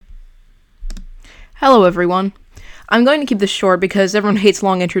Hello everyone. I'm going to keep this short because everyone hates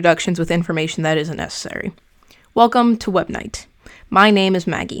long introductions with information that isn't necessary. Welcome to Web Night. My name is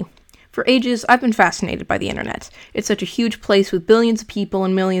Maggie. For ages, I've been fascinated by the internet. It's such a huge place with billions of people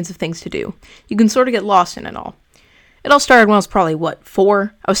and millions of things to do. You can sort of get lost in it all. It all started when I was probably,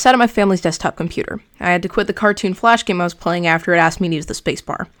 4? I was sat at my family's desktop computer. I had to quit the cartoon Flash game I was playing after it asked me to use the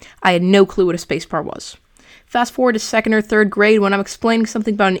spacebar. I had no clue what a spacebar was. Fast forward to 2nd or 3rd grade when I'm explaining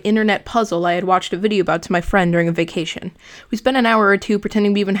something about an internet puzzle I had watched a video about to my friend during a vacation. We spent an hour or two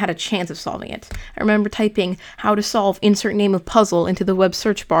pretending we even had a chance of solving it. I remember typing how to solve insert name of puzzle into the web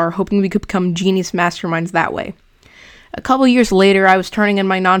search bar, hoping we could become genius masterminds that way. A couple years later, I was turning in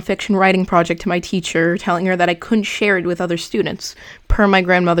my nonfiction writing project to my teacher, telling her that I couldn't share it with other students, per my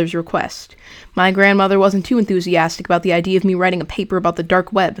grandmother's request. My grandmother wasn't too enthusiastic about the idea of me writing a paper about the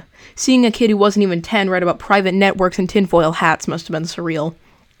dark web. Seeing a kid who wasn't even 10 write about private networks and tinfoil hats must have been surreal.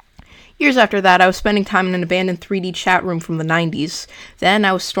 Years after that, I was spending time in an abandoned 3D chat room from the 90s. Then,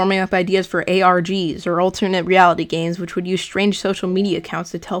 I was storming up ideas for ARGs, or alternate reality games, which would use strange social media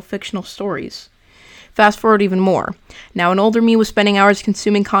accounts to tell fictional stories. Fast forward even more. Now, an older me was spending hours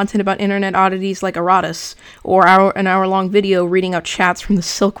consuming content about internet oddities like Aratus, or an hour-long video reading out chats from the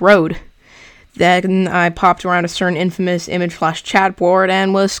Silk Road. Then I popped around a certain infamous image flash chat board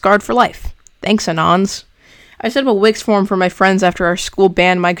and was scarred for life. Thanks, Anons. I set up a Wix forum for my friends after our school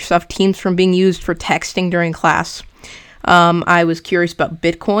banned Microsoft Teams from being used for texting during class. I was curious about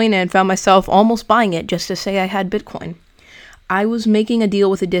Bitcoin and found myself almost buying it just to say I had Bitcoin. I was making a deal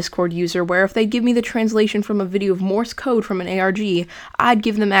with a Discord user where if they'd give me the translation from a video of Morse code from an ARG, I'd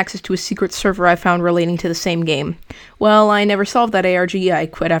give them access to a secret server I found relating to the same game. Well, I never solved that ARG, I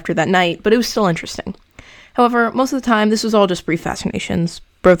quit after that night, but it was still interesting. However, most of the time, this was all just brief fascinations,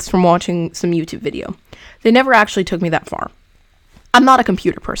 births from watching some YouTube video. They never actually took me that far. I'm not a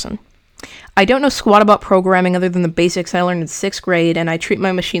computer person. I don't know squat about programming other than the basics I learned in 6th grade, and I treat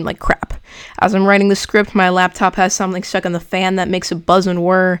my machine like crap. As I'm writing the script, my laptop has something stuck in the fan that makes a buzz and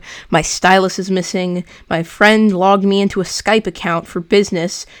whir, my stylus is missing, my friend logged me into a Skype account for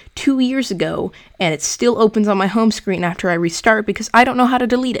business 2 years ago, and it still opens on my home screen after I restart because I don't know how to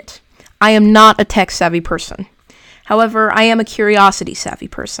delete it. I am not a tech-savvy person. However, I am a curiosity-savvy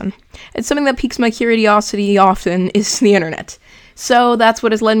person, and something that piques my curiosity often is the internet. So that's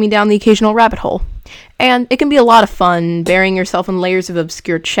what has led me down the occasional rabbit hole. And it can be a lot of fun, burying yourself in layers of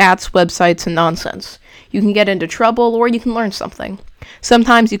obscure chats, websites, and nonsense. You can get into trouble, or you can learn something.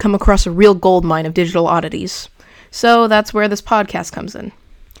 Sometimes you come across a real goldmine of digital oddities. So that's where this podcast comes in.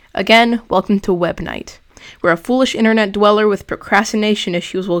 Again, welcome to Web Night, where a foolish internet dweller with procrastination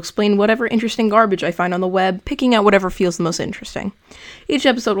issues will explain whatever interesting garbage I find on the web, picking out whatever feels the most interesting. Each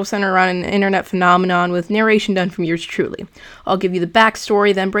episode will center around an internet phenomenon with narration done from yours truly. I'll give you the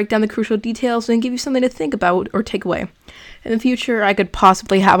backstory, then break down the crucial details, and give you something to think about or take away. In the future, I could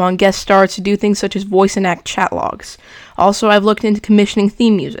possibly have on guest stars to do things such as voice and act chat logs. Also, I've looked into commissioning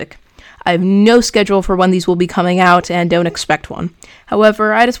theme music. I have no schedule for when these will be coming out, and don't expect one.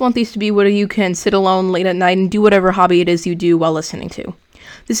 However, I just want these to be where you can sit alone late at night and do whatever hobby it is you do while listening to.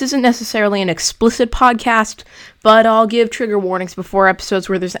 This isn't necessarily an explicit podcast, but I'll give trigger warnings before episodes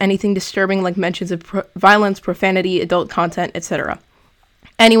where there's anything disturbing like mentions of violence, profanity, adult content, etc.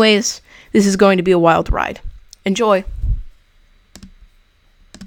 Anyways, this is going to be a wild ride. Enjoy!